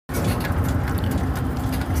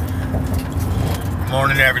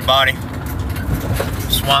Morning, everybody.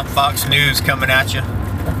 Swamp Fox News coming at you.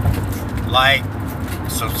 Like,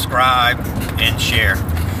 subscribe, and share.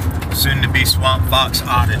 Soon to be Swamp Fox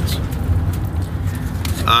audits.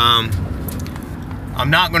 I'm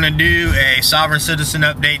not going to do a sovereign citizen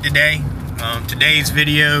update today. Today's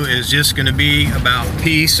video is just going to be about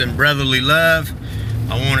peace and brotherly love.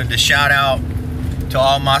 I wanted to shout out to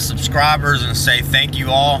all my subscribers and say thank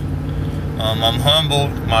you all. I'm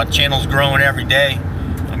humbled. My channel's growing every day.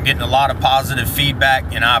 I'm getting a lot of positive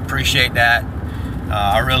feedback, and I appreciate that.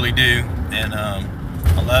 I really do. And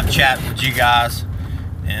I love chatting with you guys.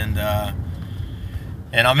 And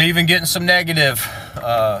I'm even getting some negative,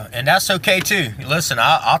 and that's okay too. Listen,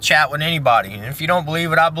 I'll chat with anybody, and if you don't believe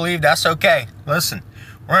what I believe, that's okay. Listen,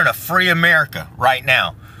 we're in a free America right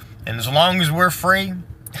now, and as long as we're free,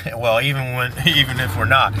 well, even if we're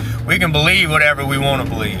not, we can believe whatever we want to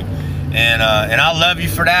believe. And I love you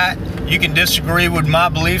for that. You can disagree with my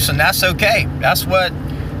beliefs, and that's okay. That's what,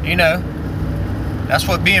 that's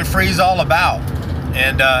what being free is all about.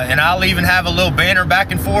 And I'll even have a little banner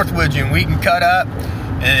back and forth with you, and we can cut up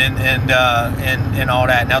and all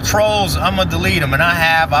that. Now, trolls, I'm gonna delete them, and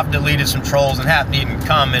I've deleted some trolls and haven't even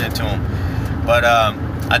commented to them. But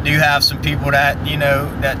I do have some people that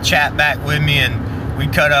that chat back with me, and we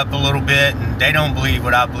cut up a little bit, and they don't believe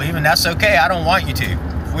what I believe, and that's okay. I don't want you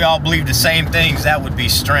to. If we all believe the same things, that would be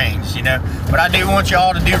strange, But I do want you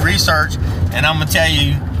all to do research, and I'm gonna tell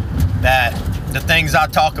you that the things I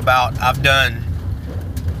talk about, I've done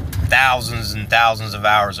thousands and thousands of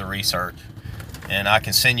hours of research, and I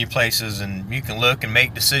can send you places, and you can look and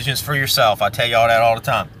make decisions for yourself. I tell y'all that all the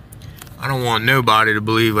time. I don't want nobody to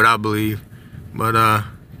believe what I believe, but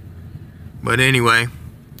anyway,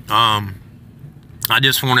 I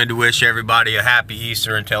just wanted to wish everybody a happy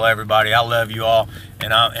Easter and tell everybody I love you all,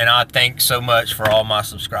 and I thank so much for all my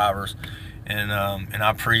subscribers, and I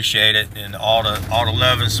appreciate it, and all the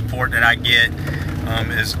love and support that I get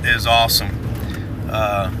is awesome,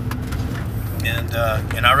 and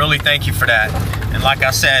I really thank you for that. And like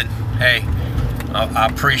I said, hey, I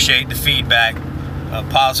appreciate the feedback,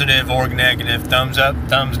 positive or negative, thumbs up,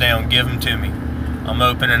 thumbs down, give them to me. I'm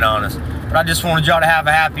open and honest. But I just wanted y'all to have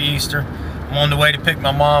a happy Easter. I'm on the way to pick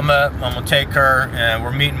my mom up. I'm gonna take her, and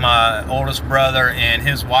we're meeting my oldest brother and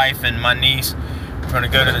his wife and my niece. We're gonna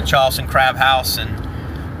go to the Charleston Crab House and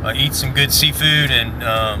eat some good seafood and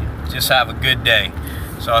just have a good day.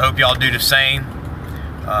 So I hope y'all do the same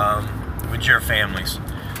with your families.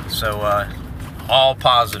 So all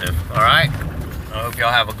positive, all right? I hope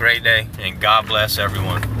y'all have a great day, and God bless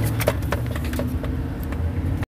everyone.